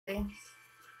eating?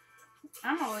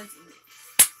 I'm always eating.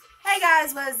 Hey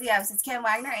guys, what is the F's? It's Kim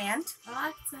Wagner and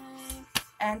Alexis.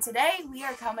 And today we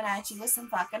are coming at you with some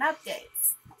fucking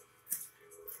updates.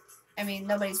 I mean,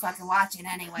 nobody's fucking watching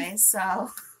anyway, so.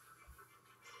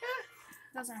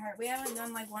 Doesn't hurt. We haven't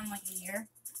done like one like a year.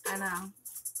 I know.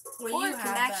 Well, Poor you have,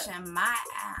 connection, my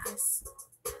ass.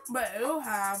 but you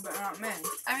have, but not me.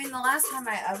 I mean, the last time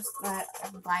I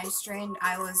live streamed,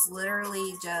 I was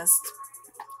literally just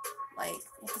like,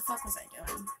 what the fuck was I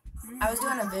doing? I was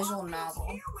doing a visual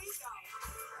novel.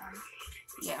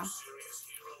 Yeah.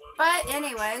 But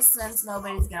anyways, since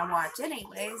nobody's gonna watch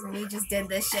anyways, and we just did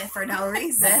this shit for no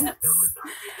reason,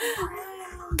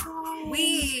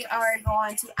 we are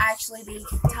going to actually be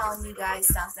telling you guys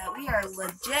stuff that we are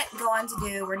legit going to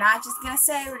do. We're not just gonna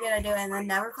say we're gonna do it and then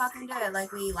never fucking do it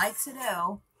like we like to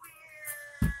do.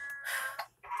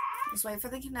 Just wait for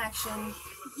the connection.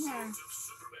 Yeah.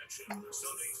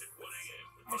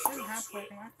 I shouldn't have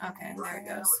Pokemon. Okay, there it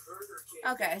goes.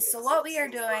 Okay, so what we are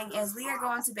doing is we are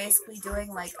going to basically doing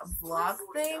like a vlog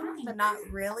thing, but not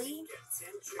really.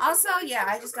 Also, yeah,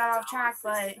 I just got off track,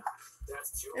 but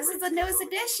this is the newest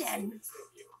edition.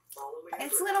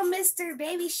 It's little Mr.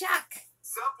 Baby Shark.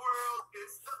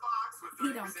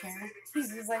 He don't care.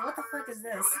 He's just like, what the fuck is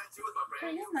this? Are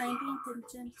you not paying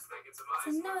attention?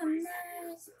 So no,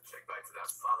 no.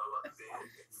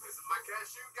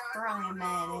 Throwing a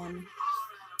man in.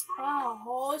 Oh, a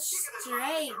whole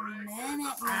straight minute,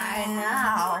 man.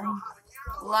 I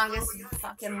know. Longest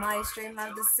fucking live stream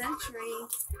of the century.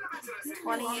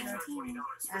 2018.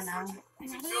 I know. But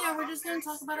yeah, we're just gonna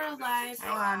talk about our life.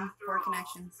 Hang on, poor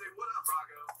connection.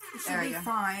 It There should we be go.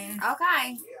 fine.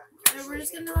 Okay. And we're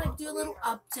just gonna like do a little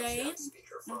update.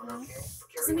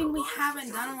 Cause I mean, we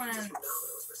haven't done one in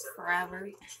Forever.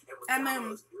 I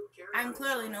mean, I'm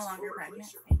clearly no longer pregnant.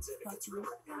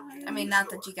 I mean, not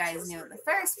that you guys knew in the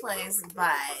first place,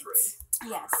 but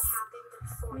yes,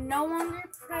 no longer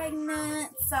pregnant.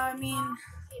 So I mean,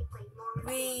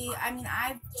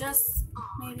 I've just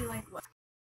maybe like what?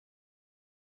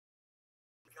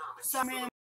 So I mean,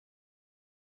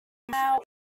 now,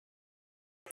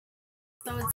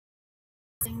 so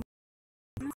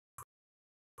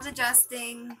it's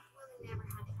adjusting.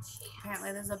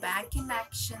 Apparently, there's a bad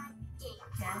connection.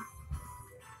 yeah.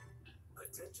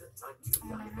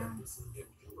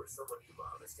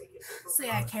 So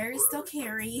yeah, Carrie's still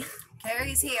Carrie.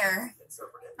 Carrie's here.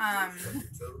 Um,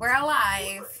 We're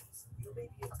alive.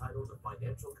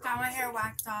 got my hair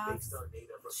whacked off.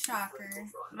 Shocker.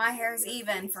 My hair's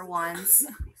even for once.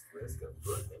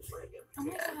 Oh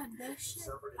my god, this shit.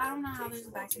 I don't know how there's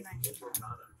a bad connection.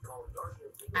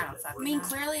 I don't fucking I mean, know.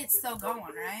 clearly it's still going,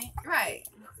 right? Right.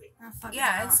 I don't fucking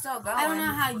Yeah, know. it's still going. I don't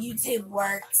know how YouTube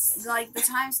works. Like the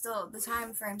time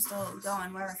frame's still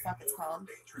going, whatever the fuck it's called.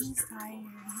 He's tired.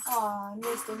 Oh,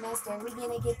 mister, we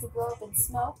gonna get to go up and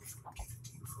smoke?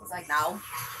 He's like, no.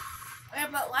 Yeah,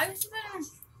 but life's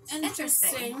been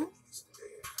interesting.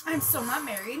 I'm still not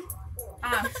married.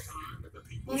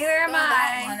 Neither am throw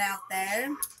that I. one out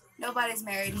there. Nobody's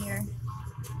married here.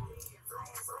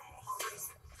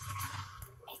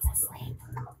 It's asleep.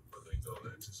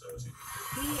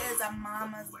 He is a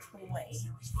mama's boy.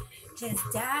 His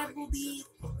dad will be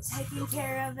taking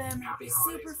care of him. He'll be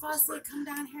super fussy. Come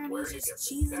down here and he's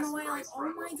just cheesing away like,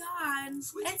 oh my god.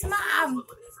 It's mom.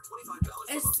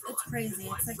 It's crazy.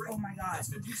 It's like, oh my god.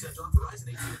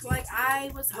 Like,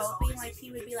 I was hoping like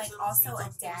he would be like also a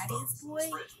daddy's boy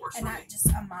and not just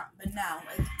a mom. But no,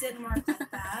 it didn't work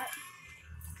like that.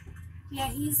 Yeah,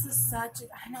 he's just such a,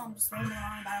 I know I'm just rambling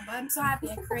on about him, but I'm so happy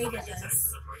I created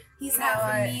this. He's half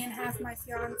of me and half my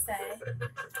fiance.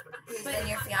 He's been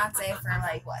your fiance for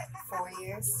like what, 4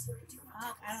 years?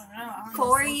 Fuck, I don't know. Honestly.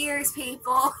 4 years,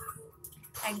 people.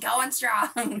 And going strong.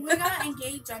 We got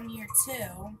engaged on year 2.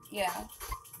 Yeah.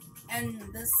 And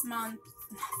this month,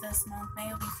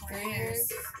 May will be 4 3 years.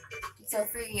 years. So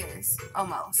 3 years,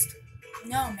 almost.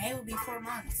 No, May will be 4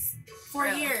 months. 4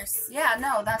 Really? years. Yeah,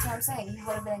 no, that's what I'm saying. You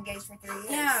would have been engaged for 3 years.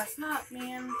 Yeah, fuck,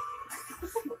 man.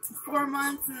 4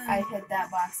 months and I hit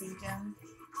that boxing gym.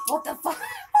 What the fuck?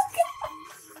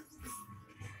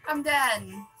 I'm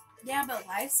done. yeah, but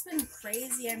life's been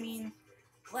crazy. I mean,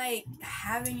 like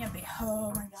having a baby.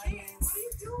 Oh my god, yes.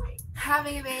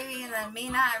 Having a baby and then me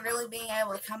not really being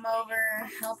able to come over,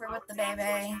 help her with the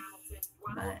baby.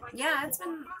 But yeah, it's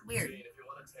been weird.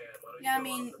 Yeah, I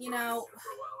mean, you know,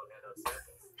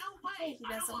 hey, he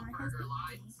doesn't want his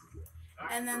baby.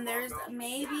 And then there's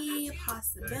maybe a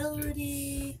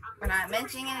possibility We're not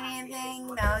mentioning anything.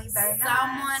 No, you better not.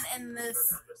 someone in this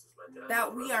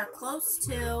that we are close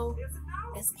to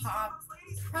is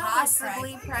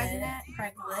possibly pregnant.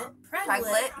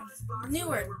 Pregnant. New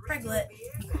word. Pregnant.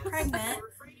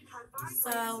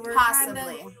 So we're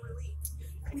Possibly.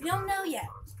 We don't know yet.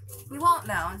 We won't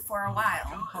know for a while,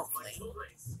 hopefully.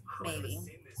 Maybe.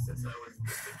 This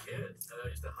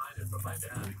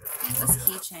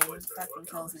keychain fucking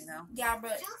kills me though. Yeah,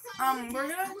 but we're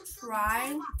gonna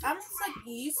try. I'm just like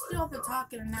you still have to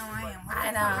talk and now I am.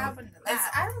 I know. What happened to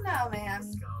that? I don't know,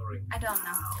 man. I don't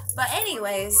know. But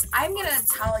anyways, I'm gonna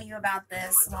tell you about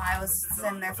this while I was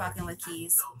sitting there fucking with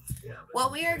keys.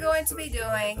 What we are going to be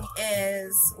doing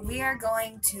is we are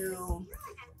going to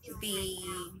be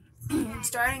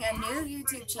starting a new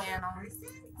YouTube channel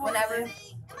whenever,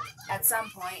 at some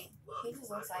point. He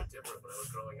just looks like.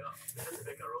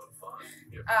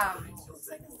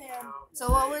 So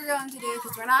what we're going to do,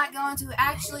 because we're gonna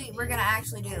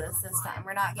actually do this time.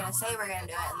 We're not gonna say we're gonna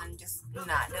do it and then just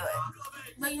not do it.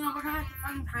 But we're gonna have to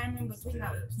find time in between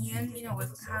that we can,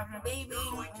 with having a baby.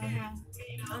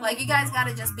 Mm-hmm. Like you guys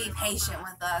gotta just be patient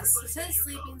with us. His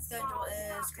sleeping schedule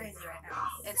is crazy right now.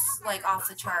 It's like off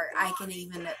the chart. I can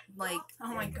even like.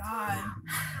 Oh my god.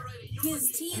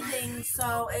 He's teething,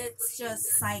 so it's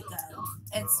just psycho.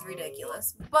 It's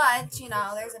ridiculous. But,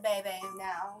 there's a baby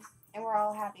now. And we're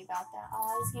all happy about that.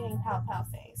 Oh, he's getting pow-pow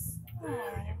face.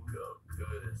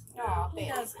 Oh, baby.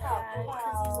 He does that because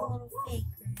he's a little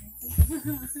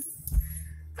faker.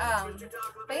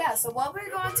 But yeah, so what we're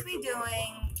going to be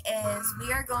doing is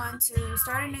we are going to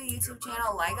start a new YouTube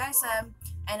channel, like I said.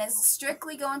 And it's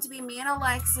strictly going to be me and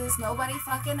Alexis, nobody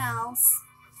fucking else.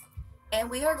 And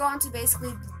we are going to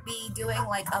basically be doing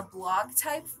like a blog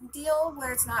type deal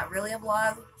where it's not really a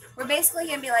blog. We're basically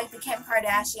going to be like the Kim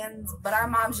Kardashians, but our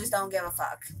moms just don't give a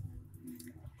fuck.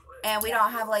 And we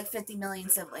don't have like 50 million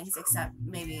siblings except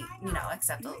maybe,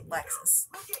 except Alexis.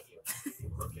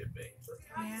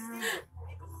 Yeah.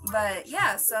 But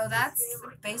yeah, so that's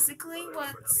basically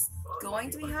what's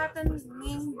going to be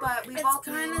happening. But we've all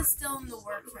kind of still in the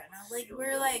works right now.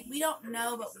 Like we don't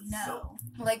know, but we know.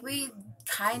 Like we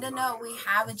kind of know, we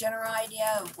have a general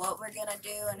idea of what we're gonna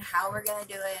do and how we're gonna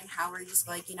do it and how we're just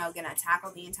like gonna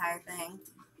tackle the entire thing.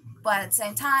 But at the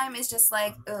same time, it's just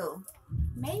like, ooh,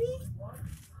 maybe.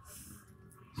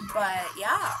 But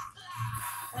yeah,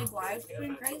 like life's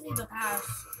been crazy the past.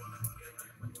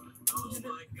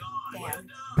 Damn.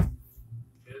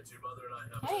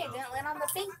 Hey, it didn't land on the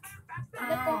pink.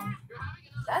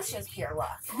 That's just pure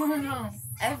luck.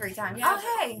 Every time. Yeah.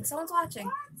 Oh, hey, someone's watching.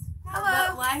 Hello.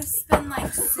 But life's been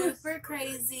like super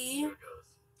crazy.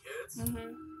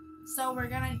 Mhm. So we're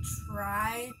gonna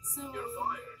try to. I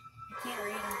can't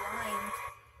read. I'm blind.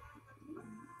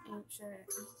 Oh shit.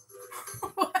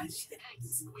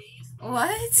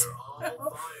 What?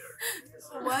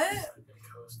 What?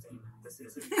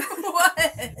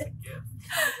 What?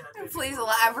 Please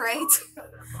elaborate.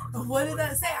 What did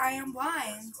that say? I am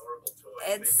blind.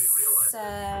 It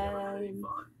said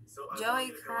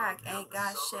Joey Crack ain't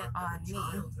got shit on me.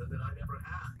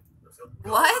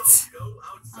 What?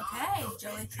 Okay,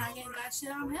 Joey Crack ain't got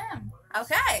shit on him.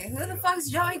 Okay, who the fuck's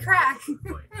Joey Crack?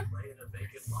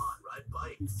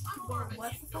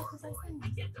 What the fuck was I saying?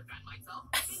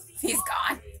 He's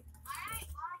gone.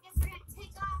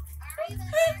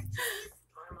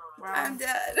 Wow. I'm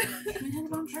dead. We had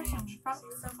one person.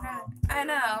 Probably so bad. I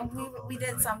know. We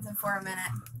did something for a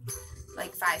minute.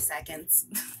 Like 5 seconds.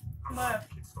 But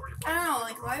I don't know,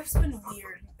 like life's been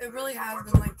weird. It really has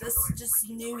been. Like this just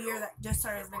new year that just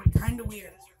started has been kind of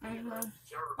weird. Mm-hmm.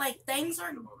 Like things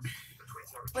are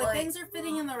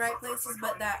fitting in the right places,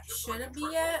 but that shouldn't be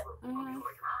yet. Mm-hmm.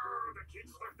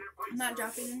 I'm not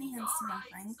dropping any hints to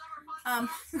nothing.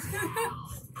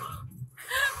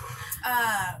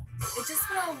 It's just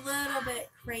been a little bit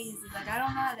crazy. Like I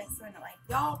don't know how to explain it. Like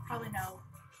y'all probably know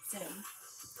soon.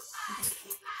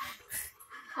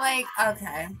 Like,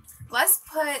 okay. Let's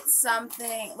put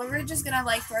something. We're just gonna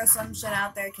like throw some shit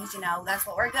out there because that's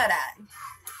what we're good at.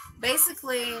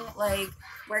 Basically, like,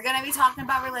 we're gonna be talking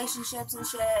about relationships and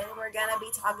shit. We're gonna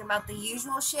be talking about the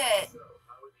usual shit.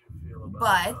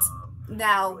 But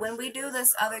now, when we do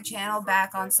this other channel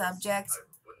back on subject,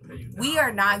 we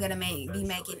are not gonna be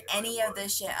making any of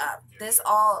this shit up.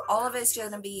 All of it's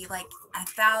gonna be like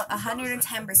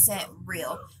 110%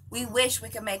 real. We wish we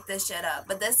could make this shit up,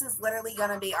 but this is literally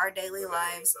gonna be our daily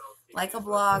lives, like a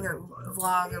blog or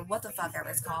vlog or what the fuck ever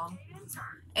it's called.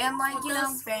 And like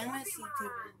famous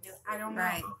YouTubers do. I don't know.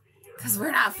 Right? Because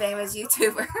we're not famous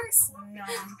YouTubers. No.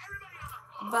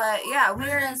 But yeah,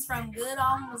 we're just from good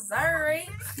old Missouri.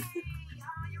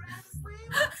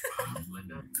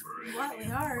 What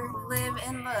we are. We live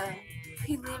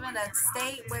in a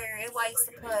state where it likes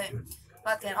to put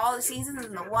fucking all the seasons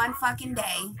in the one fucking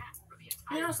day.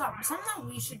 You know, something that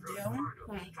we should do.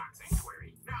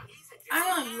 I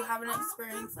know you haven't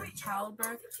experienced like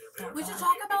childbirth. We should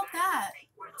talk about that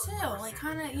too. Like,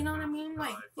 kind of, you know what I mean?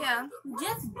 Like, Yeah.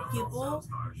 give people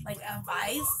like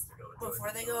advice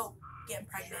before they go get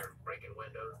pregnant.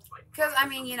 Because, I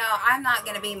mean, you know, I'm not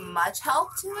going to be much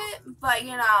help to it, but,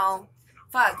 you know,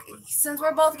 fuck, since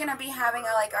we're both going to be having,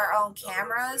 like, our own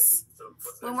cameras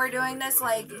when we're doing this,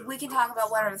 like, we can talk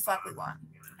about whatever the fuck we want.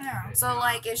 Yeah. So,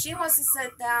 like, if she wants to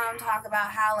sit down, talk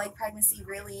about how, like, pregnancy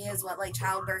really is, what, like,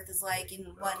 childbirth is like and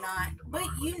whatnot. But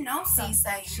you know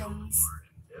C-sections.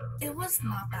 It was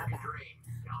not that bad.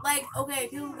 Like, okay,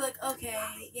 people will be like,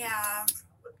 okay, yeah.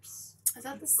 Is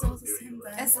that still the same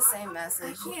thing? It's the same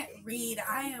message. I can't read.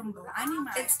 I am blinding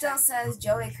my eyes. It still says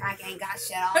Joey Crack ain't got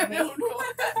shit on I me. don't know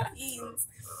what that means.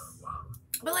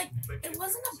 But like, it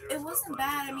wasn't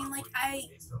bad. I mean, like, I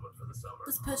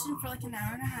was pushing for like an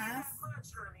hour and a half,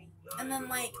 and then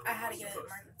like I had to get an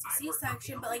emergency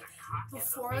C-section. But like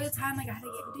before the time, like I had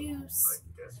to get deuce.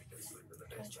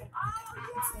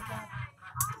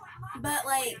 But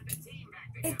like,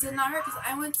 it did not hurt because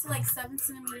I went to like 7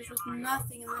 centimeters with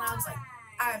nothing, and then I was like,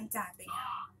 I'm tapping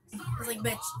out. I was like,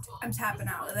 bitch, I'm tapping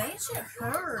out. That shit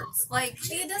hurts. Like,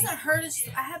 it doesn't hurt. It's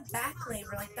just, I have back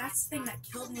labor. Like, that's the thing that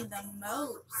killed me the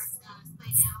most.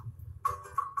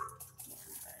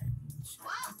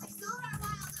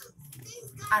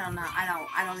 I don't know.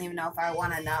 I don't even know if I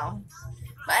want to know.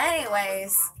 But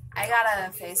anyways, I got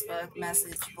a Facebook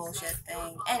message bullshit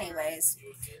thing. Anyways,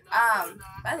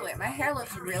 by the way, my hair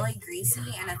looks really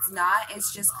greasy, and it's not.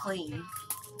 It's just clean.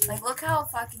 Like, look how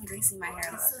fucking greasy my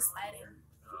hair looks. It's just lighting.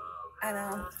 I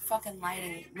know. Fucking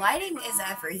lighting. Lighting is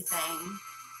everything.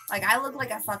 Like, I look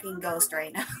like a fucking ghost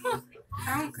right now.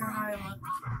 I don't care how I look.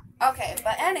 Okay,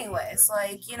 but anyways,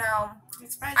 like, you know,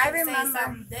 I remember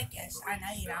something dickish. I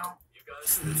know you don't.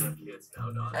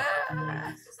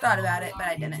 Thought about it, but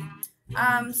I didn't.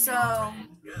 So,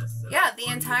 yeah, the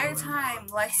entire time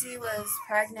Lexi was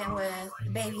pregnant with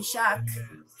baby Shuck,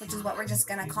 which is what we're just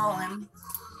gonna call him,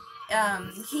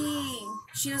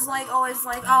 she was like, always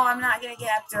like, oh, I'm not gonna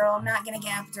get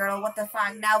epidural, what the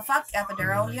fuck, now fuck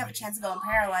epidural, you have a chance of going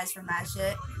paralyzed from that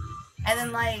shit, and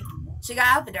then, like, she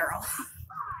got epidural.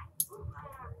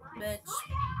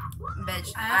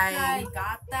 Bitch, after I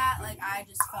got that, like, I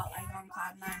just felt like on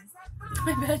cloud 9.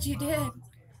 I bet you did.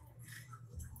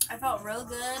 I felt real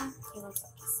good. He looks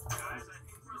like he's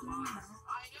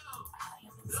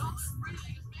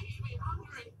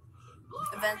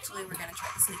Eventually, we're gonna try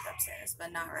to sneak upstairs,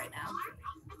 but not right now.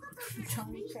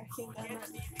 Johnny cracking.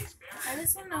 I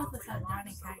just want to know who the fuck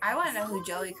Johnny Crack is. I want to know who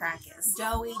Joey Crack is.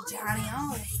 Joey, Johnny,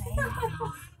 all the same.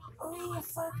 Oh,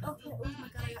 fuck. Okay. Oh, my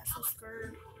God. I got so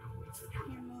scared. Oh,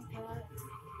 my God.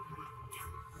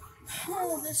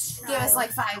 Oh, this child. Give us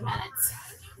like 5 minutes.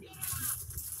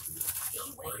 He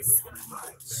weighs so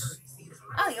much.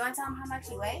 Oh, you want to tell him how much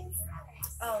he weighs?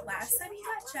 Oh, last time he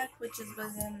got checked, which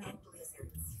was in...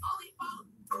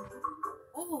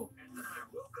 Oh.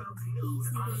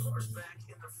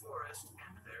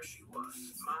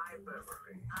 Easy,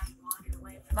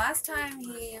 baby. Last time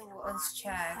he was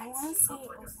checked, I want to say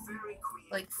it was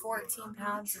like 14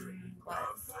 pounds and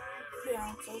what? 2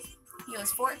 ounces. He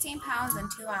was 14 pounds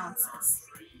and 2 ounces.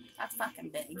 That's fucking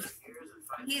big.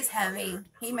 He's heavy.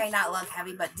 He may not look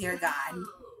heavy, but dear God.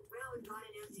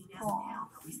 Aww.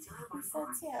 He's so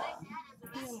cute.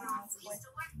 He's a mom's boy.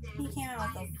 He came out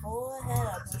with a full head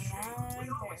of blonde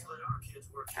hair.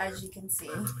 As you can see.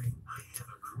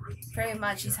 Pretty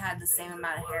much he's had the same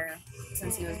amount of hair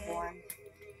since he was born.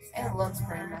 It looks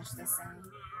pretty much the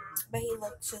same. But he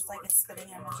looks just like a spitting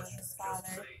image of his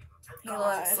father. He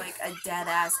looks like a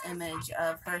dead-ass image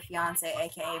of her fiance,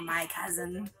 aka my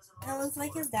cousin. It looks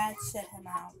like his dad shit him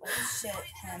out. Like, shit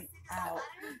him out.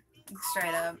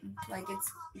 Straight up. Like,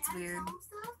 it's weird.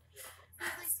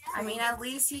 I mean, at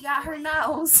least he got her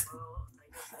nose.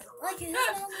 Like, his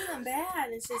nose isn't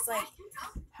bad. It's just like,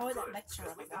 how would that mixture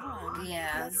have gone?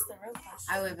 Yeah. That's the real question.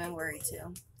 I would have been worried,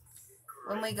 too.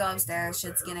 When we go upstairs,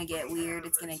 shit's gonna get weird.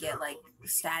 It's gonna get, like,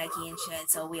 staticky and shit,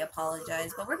 so we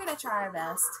apologize. But we're gonna try our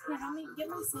best. Here, help me get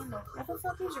my sandal. Where the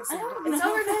fuck is your I sandal? don't know. It's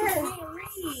over there. I can't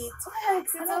reach.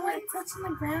 Lex, I don't like touching the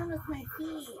ground with my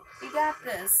feet. You got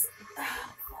this. Oh,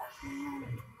 fuck,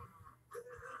 man.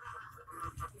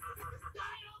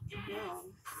 Yeah.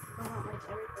 I don't like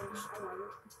everything.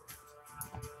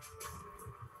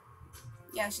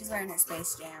 Yeah, she's wearing her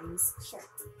Space Jams. Sure.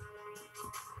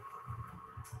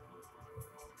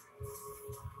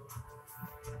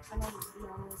 I know you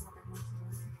always have a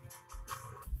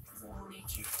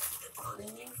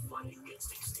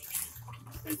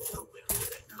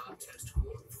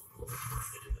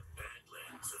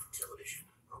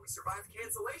survived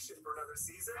cancellation for another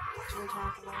season. What are we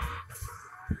talking about?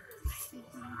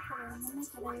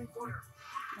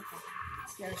 Okay.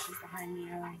 Yeah, she's behind me.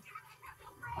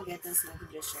 I'll get this and I can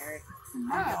just share it.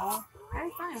 No.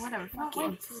 Alright, fine, whatever. Fuck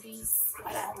you.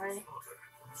 Whatever.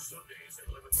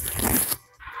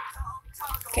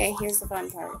 Okay, here's the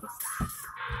fun part. I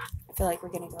feel like we're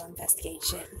gonna go investigate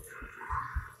shit.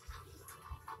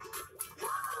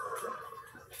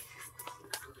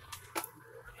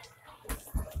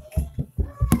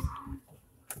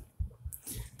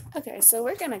 Okay, so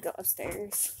we're gonna go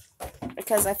upstairs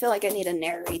because I feel like I need to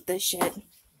narrate this shit.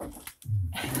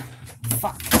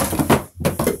 Fuck.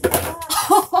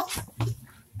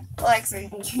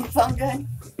 Alexis, you phone good?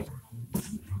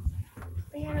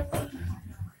 Barely.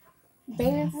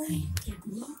 Barely.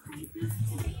 Are you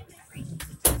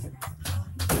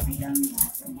going to the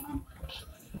bathroom, Mom?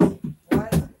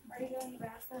 What? Are you going to the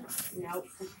bathroom? Nope.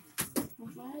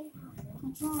 What?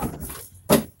 What's wrong?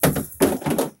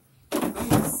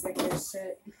 I'm sick of this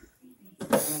shit.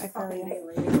 I feel you.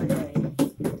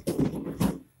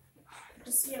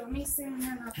 Just, yeah, let me stand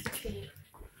here and not to pee.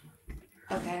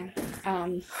 Okay.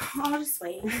 I'll just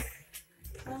wait.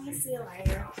 Let me see you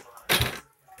later.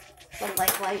 The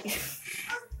light.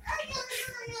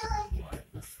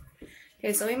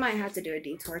 Okay, so we might have to do a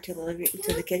detour to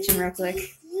the kitchen real quick.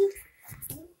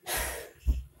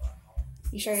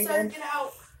 You sure you're Sir, good? get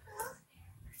out.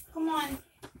 Come on.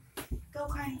 Go,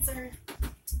 kind sir.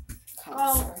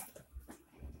 Oh,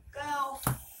 Go.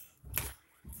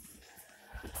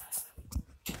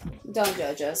 don't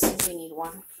judge us if we need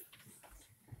one.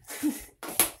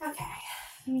 Okay.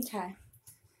 Okay.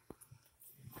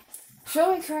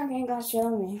 Joey Crack ain't got shit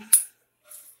on me.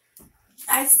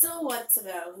 I still want to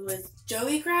know who is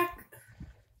Joey Crack.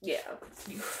 Yeah.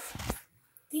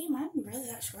 Damn, I'm really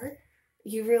that short.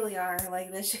 You really are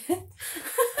like this shit.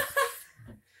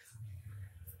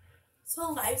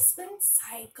 So life's been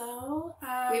psycho.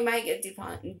 We might get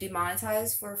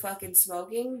demonetized for fucking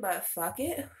smoking, but fuck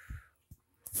it.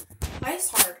 Life's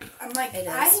hard. I'm like, It is.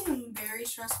 I am very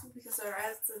stressful because of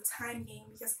the time being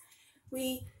because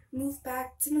we moved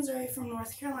back to Missouri from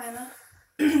North Carolina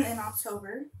in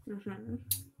October. Mm-hmm.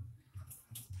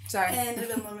 Sorry. And I've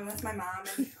been living with my mom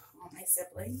and all my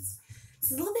siblings.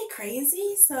 It's a little bit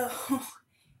crazy, so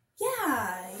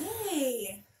yeah,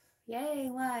 yay. Yay,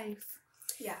 life.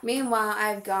 Yeah. Meanwhile,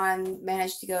 I've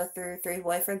managed to go through 3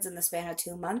 boyfriends in the span of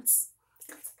 2 months.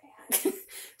 That's bad.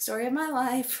 Story of my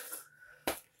life.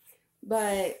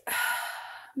 But,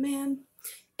 man,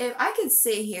 if I could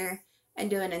sit here and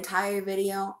do an entire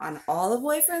video on all the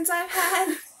boyfriends I've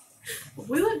had,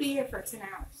 We would be here for 10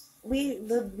 hours.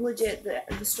 the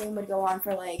stream would go on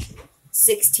for like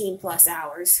 16 plus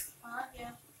hours.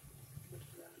 Yeah.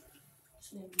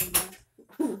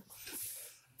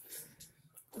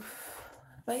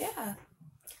 But yeah.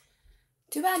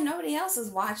 Too bad nobody else is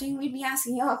watching. We'd be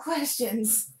asking y'all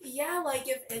questions. Yeah, like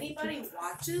if anybody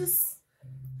watches,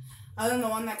 other than the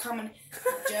one that commented,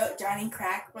 Johnny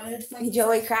Crack,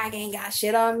 Joey Crack ain't got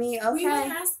shit on me.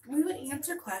 Okay. We would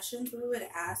answer questions, we would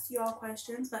ask you all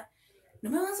questions, but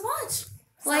nobody wants to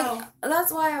watch. Like,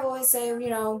 that's why I always say, you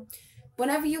know,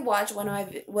 whenever you watch one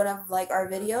of like our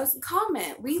videos,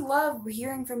 comment. We love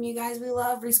hearing from you guys. We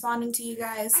love responding to you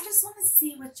guys. I just want to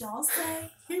see what y'all say,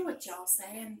 hear what y'all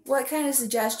say, and what kind of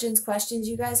suggestions, questions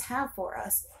you guys have for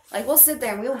us. Like, we'll sit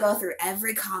there and we'll go through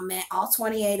every comment, all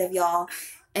 28 of y'all,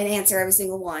 and answer every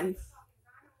single one.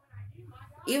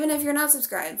 Even if you're not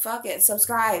subscribed, fuck it,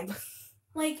 subscribe.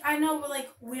 like I know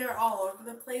we're all over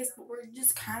the place, but we're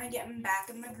just kind of getting back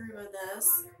in the groove of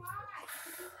this.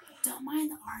 Don't mind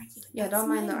the arguing. Yeah, That's don't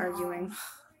mind the my mom. arguing.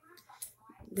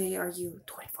 They argue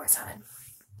 24/7.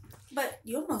 But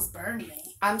you almost burned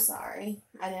me. I'm sorry.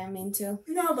 I didn't mean to.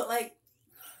 No, but like,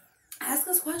 ask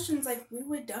us questions. Like, we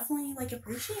would definitely like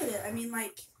appreciate it. I mean,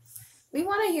 like, We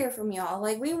want to hear from y'all.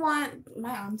 Like, we want...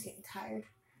 My arm's getting tired.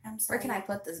 I'm sorry. Where can I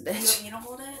put this You bitch? want me to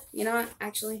hold it? You know what?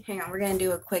 Actually, hang on. We're going to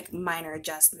do a quick minor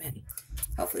adjustment.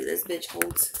 Hopefully this bitch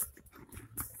holds.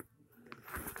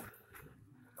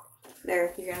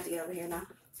 There. You're going to have to get over here now.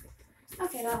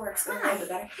 Okay, that works a little bit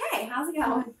better. Hey, how's it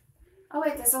going? Oh,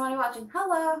 wait. There's somebody watching.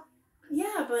 Hello.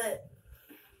 Yeah, but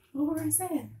what were I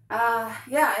saying?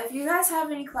 Yeah. If you guys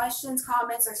have any questions,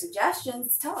 comments, or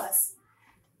suggestions, tell us.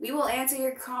 We will answer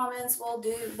your comments.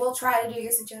 We'll try to do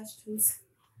your suggestions.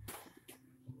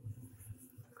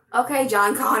 Okay,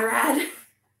 John Conrad.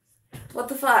 What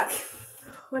the fuck?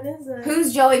 What is it?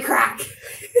 Who's Joey Crack?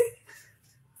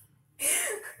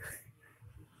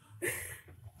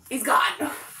 He's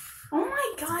gone. Oh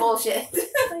my god. Bullshit.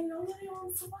 Like, nobody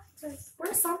wants to watch us.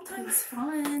 We're sometimes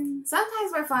fun.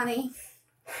 Sometimes we're funny.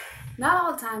 Not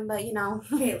all the time, but you know.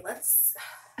 Okay, let's.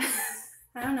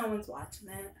 I know no one's watching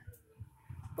it,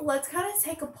 but let's kind of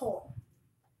take a poll.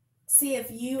 See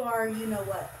if you are, you know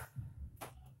what.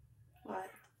 What?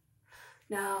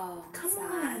 No. Come it's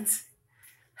on.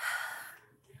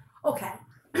 Not. Okay.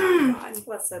 God.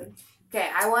 Listen. Okay,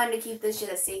 I wanted to keep this shit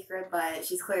a secret, but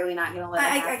she's clearly not gonna let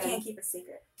it happen. I can't keep a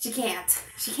secret. She can't.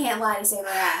 She can't lie to save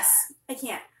her ass. I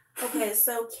can't. Okay,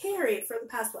 so Carrie, for the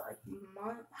past, what, like,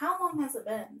 month? How long has it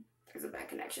been? There's a bad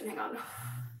connection. Hang on.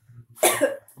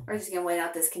 We're just gonna wait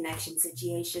out this connection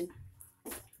situation.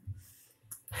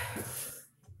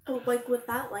 Oh, like, with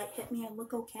that light hit me, I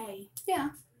look okay. Yeah.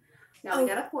 No, we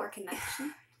got a poor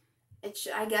connection.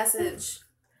 I guess it's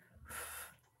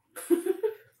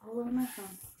all over my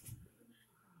phone.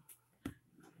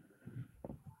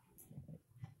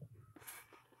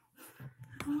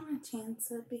 I don't want to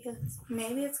chance it because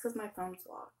maybe it's because my phone's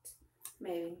locked.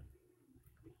 maybe.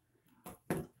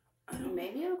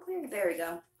 Maybe it'll clear. There we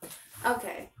go.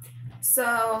 Okay.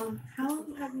 So, How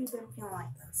long have you been feeling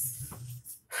like this?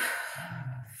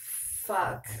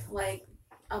 fuck. Like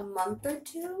a month or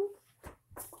two?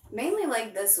 Mainly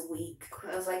like this week.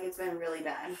 I was like, it's been really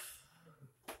bad.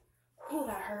 Oh,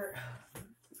 that hurt.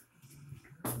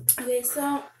 Okay,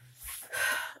 so.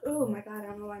 Oh my god, I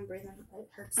don't know why I'm breathing. It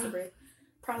hurts to breathe.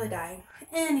 Probably dying.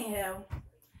 Anywho.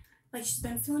 Like, she's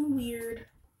been feeling weird.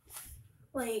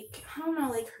 Like, I don't know,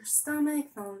 like her stomach,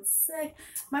 feeling sick.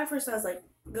 My first thought was like,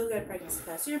 go get a pregnancy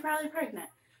test. You're probably pregnant.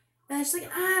 And she's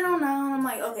like, I don't know. And I'm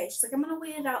like, okay. She's like, I'm going to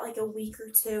wait it out like a week or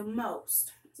two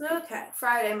most. So, okay.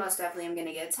 Friday, most definitely, I'm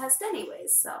gonna get a test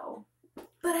anyways, so.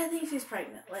 But I think she's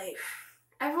pregnant. Like,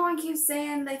 Everyone keeps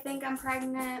saying they think I'm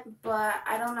pregnant, but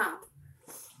I don't know.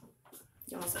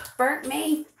 You almost burnt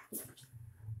me.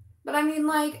 But I mean,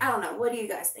 like, I don't know. What do you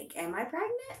guys think? Am I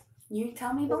pregnant? You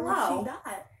tell me what below. if she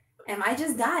died? Am I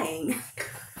just dying?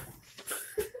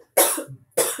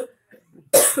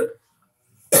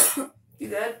 You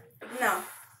good? No.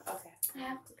 Okay. I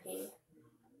have to pee.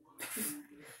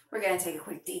 We're gonna take a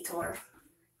quick detour.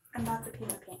 I'm about to pee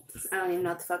my pants. I don't even know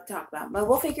what the fuck to talk about, but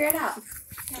we'll figure it out.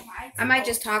 I might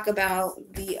just talk about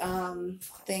the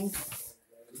thing,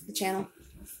 the channel.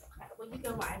 Will you go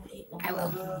live, pee? I will.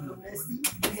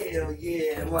 Hell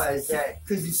yeah, why is that?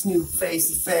 Cause you snoop face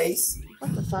to face.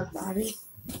 What the fuck, Bobby?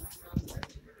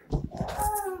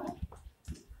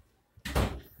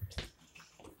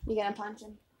 You gonna punch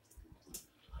him?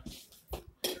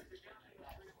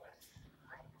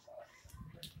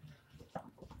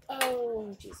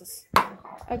 Oh, Jesus.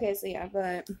 Okay, so yeah,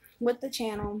 but with the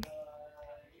channel,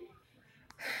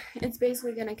 it's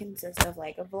basically going to consist of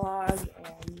like a vlog,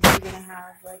 and we're going to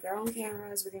have like our own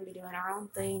cameras, we're going to be doing our own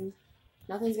thing.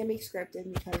 Nothing's going to be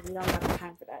scripted because we don't have the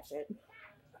time for that shit.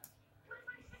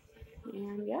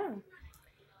 And yeah,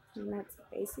 and that's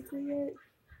basically it.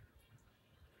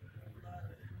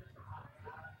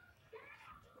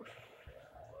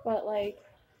 But like,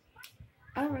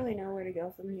 I don't really know where to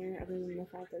go from here other than the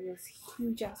fact that this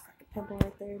huge ass fucking pimple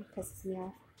right there pisses me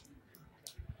off.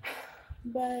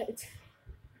 But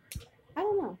I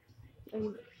don't know.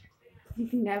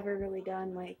 I've never really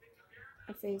done like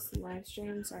a face live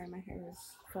stream. Sorry, my hair is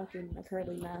fucking a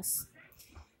curly mess.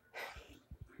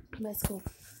 That's cool.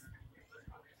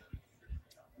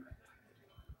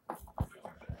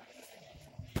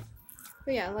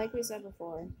 But yeah, like we said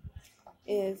before,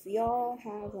 if y'all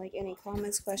have like any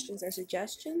comments, questions, or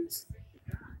suggestions,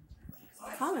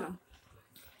 comment them.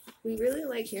 We really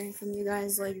like hearing from you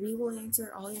guys. Like, we will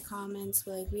answer all your comments.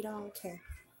 Like, we don't care.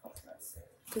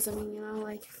 Because, I mean, you know,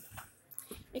 like,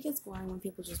 it gets boring when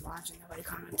people just watch and nobody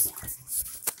comments.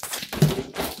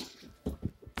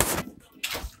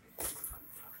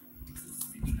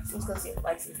 Let's go see if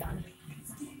Alexis is done.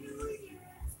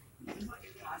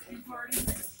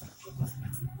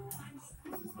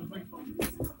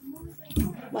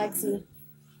 Lexi.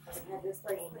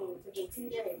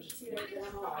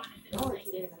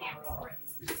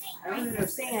 I don't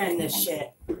understand this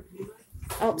shit.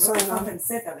 Oh, sorry, I'm Mom. fucking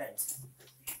sick of it.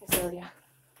 I feel ya.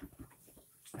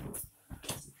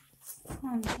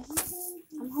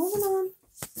 I'm holding on.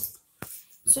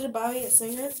 Should have Bobby get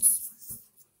cigarettes?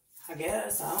 I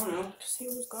guess. I don't know. Because he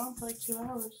was gone for like 2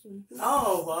 hours.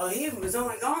 Oh, well, he was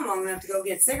only gone long enough to go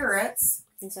get cigarettes.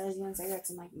 He said he's doing cigarettes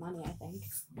and like money, I think.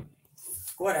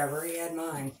 Whatever, he had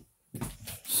mine.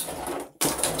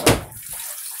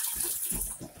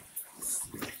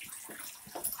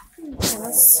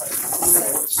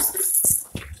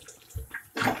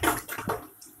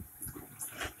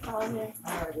 Oh, yeah.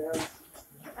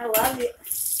 I love it.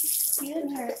 You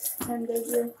didn't hurt him, did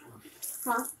you?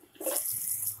 Huh?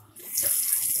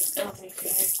 Oh, my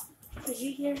God. Did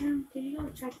you hear him? Did you go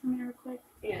check him real quick?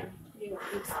 Yeah, you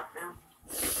talk now.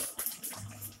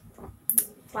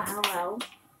 Well, hello.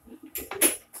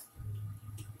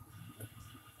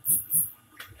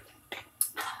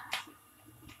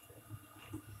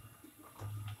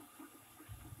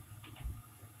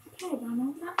 Okay, I don't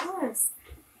know what that was.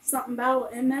 Something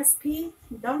about MSP?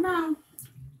 Don't know.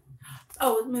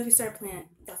 Oh, movie star plant.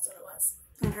 That's what it was.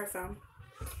 On her phone.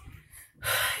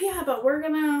 Yeah, but we're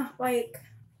gonna, like,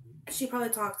 she probably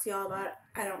talked to y'all about it.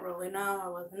 I don't really know. I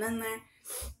wasn't in there.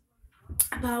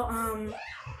 About,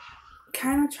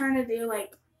 kind of trying to do,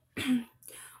 like,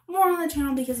 more on the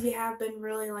channel because we have been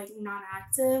really, like, not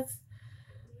active.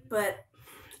 But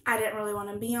I didn't really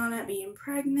want to be on it being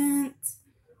pregnant.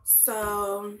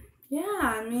 So, yeah,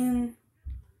 I mean,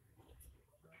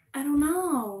 I don't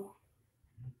know.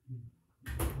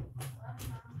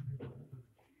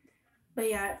 But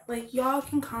yeah, like, y'all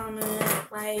can comment,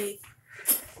 like,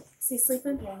 is he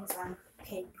sleeping? Yeah, he's fine.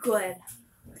 Okay, good.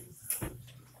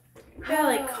 Yeah,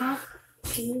 like,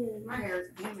 Jeez. My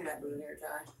hair, give me that blue hair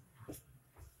tie.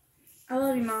 I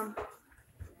love you, Mom.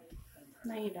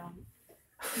 No, you don't.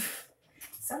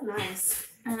 So nice.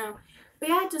 I know. But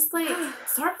yeah, just, like,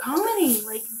 start commenting.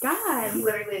 Like, God.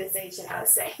 Literally the same shit I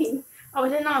was saying. Oh, I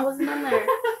didn't know. I wasn't on there.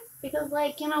 Because,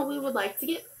 like, you know, we would like to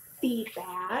get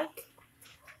feedback.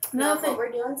 No, what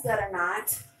we're doing is good or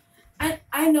not.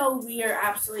 I know we are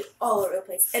absolutely all over the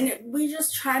place. And we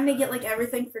just trying to get, like,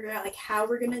 everything figured out. Like, how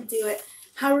we're going to do it.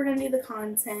 How we're going to do the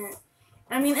content.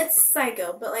 I mean, it's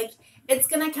psycho. But, like, it's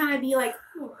going to kind of be, like,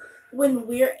 when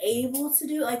we're able to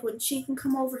do it. Like, when she can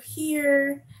come over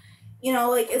here. You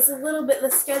know, like, it's a little bit, the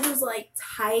schedule's, like,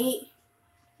 tight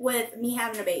with me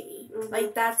having a baby. Mm-hmm.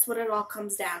 Like, that's what it all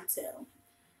comes down to.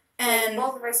 And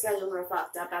both of our schedules are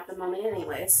fucked up at the moment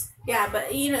anyways. Yeah,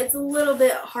 but, you know, it's a little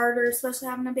bit harder, especially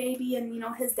having a baby. And, you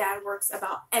know, his dad works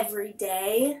about every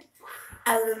day.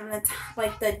 Other than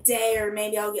the day, or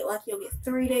maybe I'll get lucky, I'll get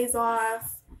 3 days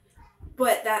off.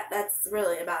 But that's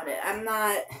really about it. I'm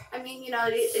not... I mean, you know,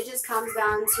 it just comes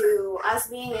down to us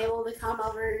being able to come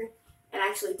over and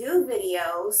actually do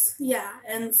videos. Yeah,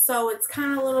 and so it's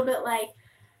kind of a little bit like...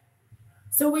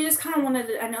 So we just kind of wanted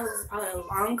to... I know this is probably a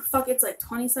long... Fuck, it's like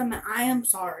 27. I am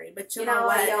sorry, but you know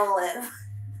what? Y'all live.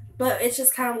 But it's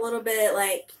just kind of a little bit,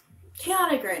 like,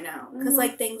 chaotic right now. Because,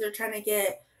 like, things are trying to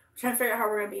figure out how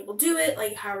we're going to be able to do it.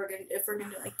 Like, how we're going to... If we're going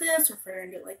to do it like this, or if we're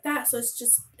going to do it like that. So it's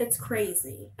just... It's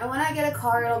crazy. And when I get a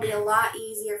car, it'll be a lot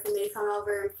easier for me to come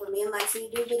over and for me and Lexi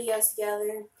to do videos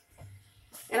together.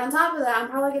 And on top of that, I'm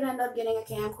probably going to end up getting a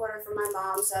camcorder for my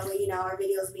mom so, you know, our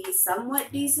videos be somewhat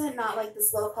decent, not like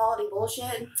this low-quality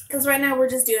bullshit. Because right now we're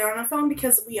just doing it on our phone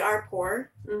because we are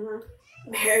poor.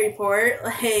 Mm-hmm. Very poor.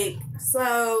 Like,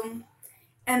 so...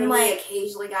 And, like, like... we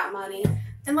occasionally got money.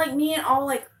 And, like, me and all,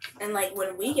 like... And, like,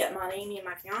 when we get money, me and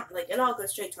my fiance, like, it all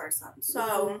goes straight to our son.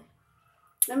 So...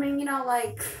 I mean, you know,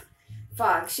 like...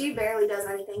 Fuck, she barely does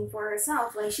anything for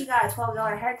herself. Like, she got a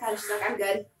 $12 haircut and she's like, I'm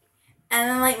good. And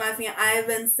then, like, my fiance, I've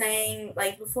been saying,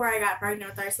 like, before I got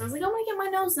pregnant with her, so I was like, I'm going to get my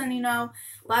nose done, you know.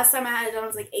 Last time I had it done, I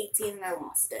was, like, 18, and I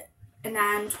lost it. And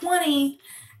now I'm 20,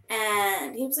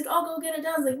 and he was like, oh, go get it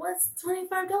done. I was like, what's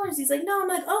 $25? He's like, no. I'm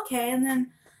like, okay. And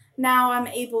then now I'm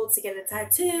able to get a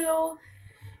tattoo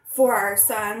for our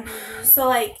son. So,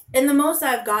 like, and the most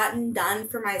I've gotten done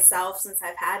for myself since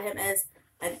I've had him is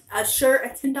a shirt, a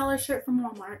 $10 shirt from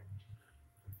Walmart.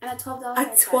 And a $12 A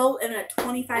haircut. $12 and a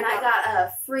 $25. And I got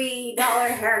a free dollar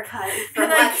haircut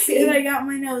from Lexi. And I got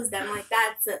my nose done. Like,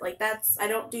 that's it. Like, I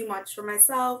don't do much for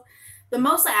myself. The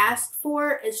most I asked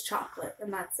for is chocolate,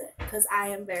 and that's it. Because I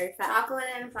am very fat. Chocolate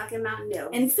and fucking Mountain Dew.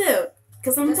 And food.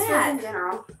 Because I'm just fat. food in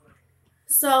general.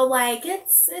 So, like,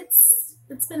 it's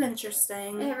been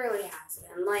interesting. It really has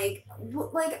been. Like,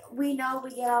 we know we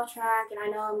get off track, and I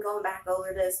know I'm going back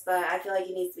over this, but I feel like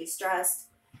it needs to be stressed.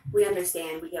 We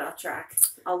understand we get off track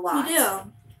a lot. We do.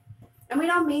 And we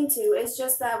don't mean to. It's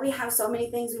just that we have so many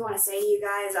things we want to say to you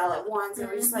guys all at once. And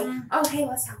we're just like, oh, hey,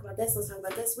 let's talk about this. Let's talk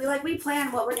about this. We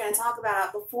plan what we're going to talk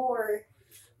about before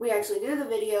we actually do the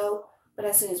video. But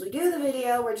as soon as we do the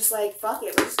video, we're just like, fuck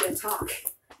it. We're just going to talk.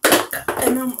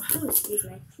 And then, excuse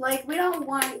me. Like, we don't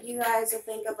want you guys to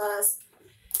think of us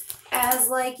as,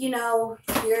 like, you know,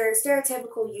 your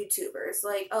stereotypical YouTubers.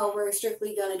 Like, oh, we're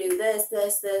strictly going to do this,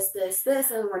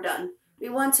 and we're done. We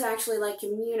want to actually, like,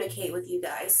 communicate with you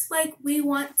guys. Like, we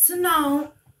want to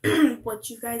know what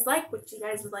you guys like, what you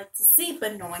guys would like to see,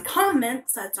 but no one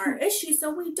comments. That's our issue,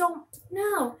 so we don't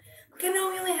know. Like, I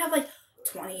know we only have, like,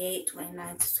 28,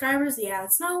 29 subscribers. Yeah,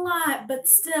 it's not a lot, but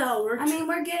still. I mean,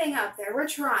 we're getting up there. We're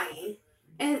trying.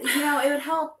 And, you know, it would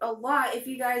help a lot if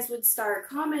you guys would start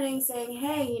commenting saying,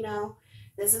 hey, you know,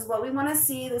 this is what we want to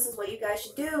see, this is what you guys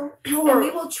should do, Or and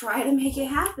we will try to make it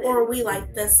happen. or we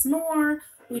like this more.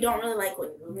 We don't really like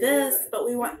this, but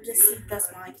we want to see this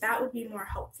one. Like, that would be more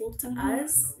helpful to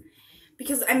us.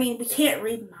 Because, I mean, we can't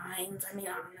read minds. I mean,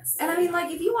 honestly. And I mean,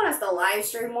 like, if you want us to live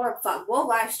stream more, fuck, we'll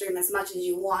live stream as much as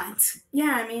you want.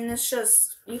 Yeah, I mean, it's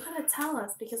just, you gotta tell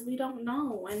us because we don't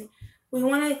know. And we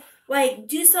want to, like,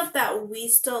 do stuff that we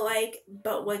still like,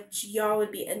 but what y'all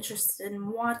would be interested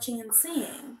in watching and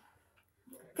seeing.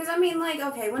 Because, I mean, like,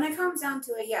 okay, when it comes down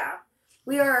to it, yeah.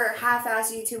 We are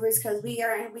half-ass YouTubers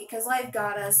because life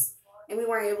got us, and we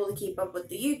weren't able to keep up with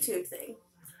the YouTube thing.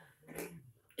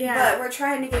 Yeah. But we're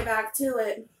trying to get back to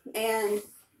it, and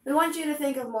we want you to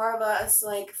think of more of us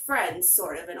like friends,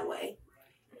 sort of, in a way.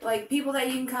 Like, people that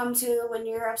you can come to when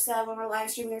you're upset, when we're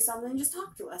live streaming or something, and just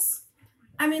talk to us.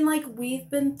 I mean, like, we've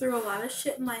been through a lot of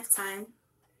shit in lifetime.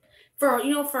 For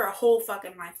a whole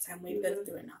fucking lifetime, we've been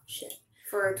through enough shit.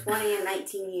 For 20 and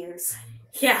 19 years.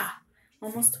 Yeah.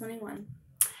 Almost 21. Almost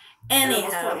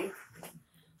Anyhow. 20.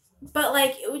 But,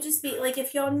 like, it would just be, like,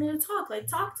 if y'all need to talk, like,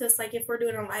 talk to us. Like, if we're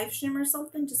doing a live stream or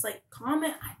something, just, like,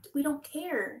 comment. We don't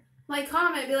care. Like,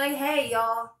 comment, be like, hey,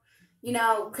 y'all, you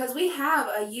know, because we have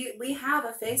a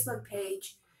Facebook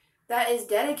page that is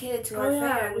dedicated to our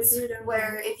fans,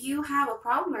 where if you have a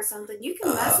problem or something, you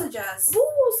can message us.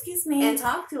 Ooh, excuse me. And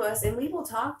talk to us, and we will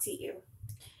talk to you.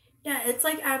 Yeah, it's,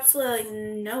 like, absolutely, like,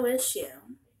 no issue.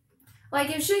 Like,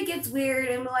 if shit gets weird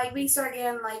and, like, we start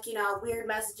getting, like, you know, weird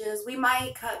messages, we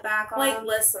might cut back on like, them.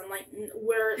 listen, like,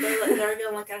 they're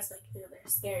gonna look at us like, they're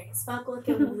scary as fuck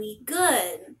looking really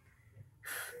good.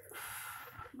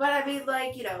 But, I mean,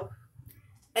 like, you know,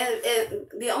 and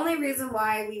the only reason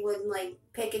why we wouldn't, like,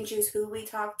 pick and choose who we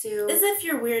talk to is if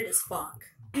you're weird as fuck.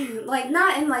 like,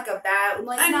 not in, like, a bad,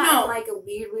 like, I not know. in, like, a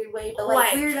weird way, but,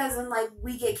 like, weird as in, like,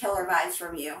 we get killer vibes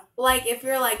from you. Like, if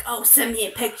you're like, oh, send me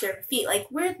a picture of feet,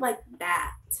 like, weird like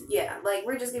that. Yeah, like,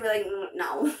 we're just gonna be like,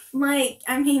 no. Like,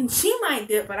 I mean, she might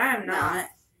do it, but I'm not.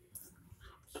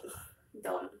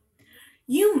 Don't.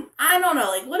 I don't know,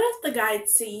 like, what if the guy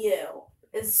to you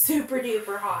is super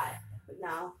duper hot?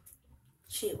 No.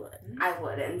 She wouldn't. I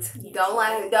wouldn't. Yeah,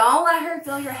 Don't let her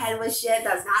fill your head with shit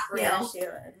that's not real. Yeah, she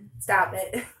would. Stop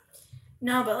it.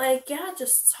 No, but, like, yeah,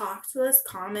 just talk to us,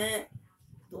 comment,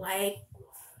 like,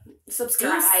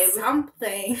 Subscribe. do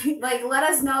something. Like, let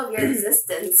us know of your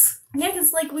existence. Yeah,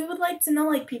 because, like, we would like to know,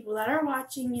 like, people that are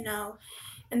watching, you know,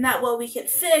 and that what we could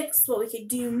fix, what we could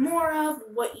do more of,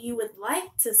 what you would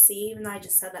like to see, even though I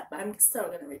just said that, but I'm still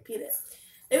going to repeat it.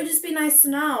 It would just be nice to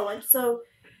know, and so,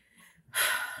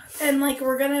 and, like,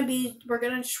 we're going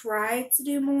to try to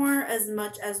do more as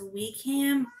much as we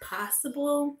can,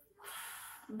 possible,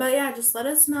 but, yeah, just let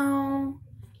us know.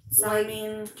 So, Like, I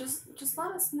mean, just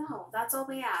let us know. That's all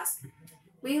we ask.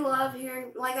 We love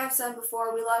hearing, like I've said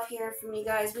before, we love hearing from you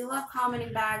guys. We love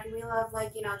commenting back. We love,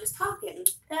 like, you know, just talking.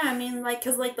 yeah, I mean, like,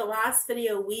 because, like, the last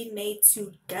video we made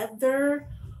together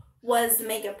was the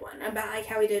makeup one, about, like,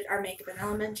 how we did our makeup in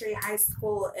elementary, high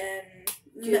school, and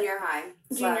Junior high.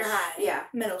 junior high. Yeah.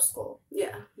 Middle school.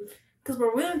 Yeah. Because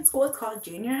where we went to school, it's called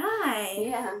junior high.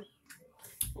 Yeah.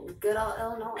 Good old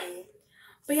Illinois.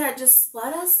 But, yeah, just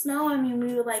let us know. I mean,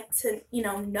 we would like to, you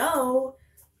know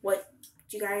what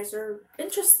you guys are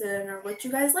interested in, or what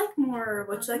you guys like more, or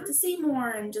what you like to see more,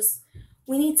 and just,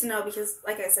 we need to know, because,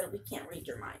 like I said, we can't read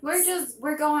your minds.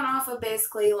 We're going off of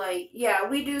basically, like, yeah,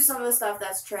 we do some of the stuff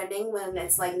that's trending when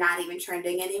it's, like, not even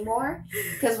trending anymore,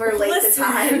 because we're late to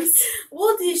times.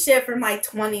 We'll do shit from, like,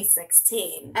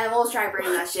 2016. And we'll try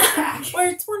bringing that shit back.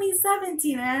 Or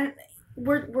 2017, and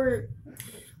we're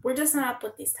just not up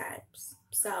with these types.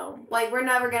 So, Like, we're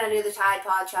never gonna do the Tide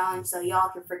Pod Challenge, so y'all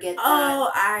can forget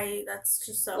that. that's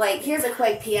just so Like, funny. here's a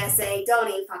quick PSA. Don't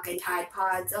eat fucking Tide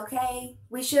Pods, okay?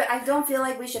 I don't feel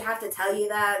like we should have to tell you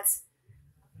that.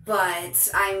 But,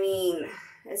 I mean,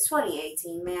 it's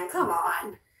 2018, man. Come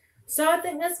on. So, I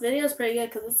think this video is pretty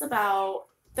good, because it's about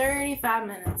 35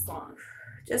 minutes long.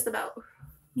 Just about.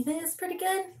 You think it's pretty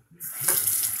good?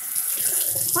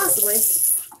 Possibly.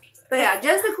 But yeah,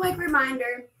 just a quick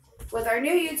reminder. With our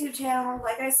new YouTube channel,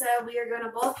 like I said, we are going to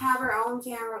both have our own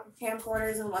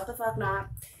camcorders and what the fuck not.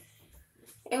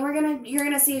 And you're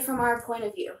gonna see it from our point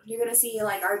of view. You're gonna see,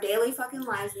 like, our daily fucking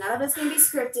lives. None of it's gonna be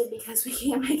scripted because we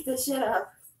can't make this shit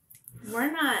up.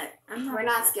 We're not. We're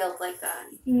not skilled like that.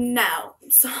 No.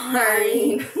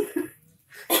 Sorry.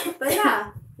 But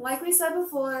yeah, like we said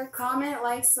before, comment,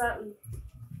 like,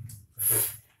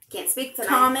 can't speak tonight.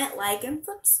 Comment, like, and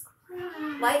subscribe.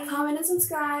 Like, comment, and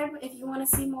subscribe if you want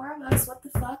to see more of us. What the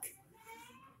fuck?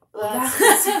 Hold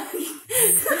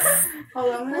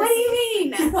on. What do you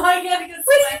mean? I gotta go see.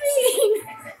 What do you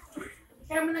mean?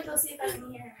 Here, I'm gonna go see if I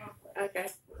can hear her. Okay.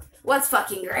 What's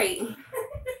fucking great?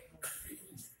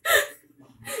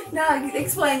 No,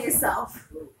 explain yourself.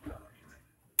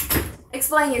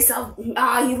 Explain yourself.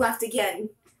 Ah, you left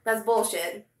again. That's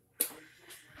bullshit.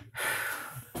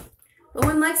 But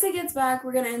when Lexi gets back,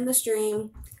 we're gonna end the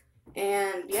stream.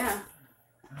 And yeah.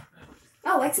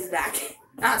 Oh, Lexi's back.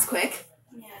 That was quick.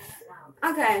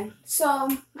 Yeah. Okay, so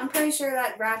I'm pretty sure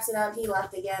that wraps it up. He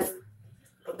left again.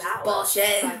 That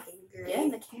Bullshit. was fucking great. Get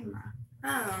in the camera.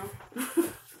 Oh.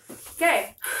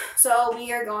 Okay, so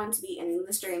we are going to be ending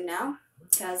the stream now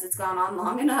because it's gone on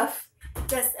long enough.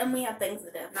 Just, and we have things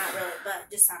to do. Not really, but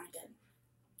just sounded good.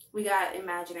 We got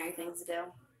imaginary things to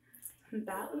do.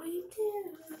 That we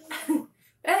do.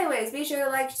 Anyways, be sure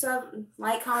to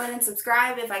like, comment, and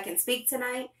subscribe if I can speak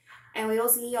tonight. And we will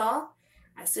see y'all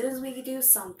as soon as we can do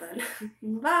something.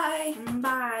 Bye.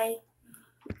 Bye.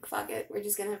 Fuck it. We're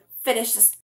just gonna finish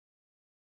this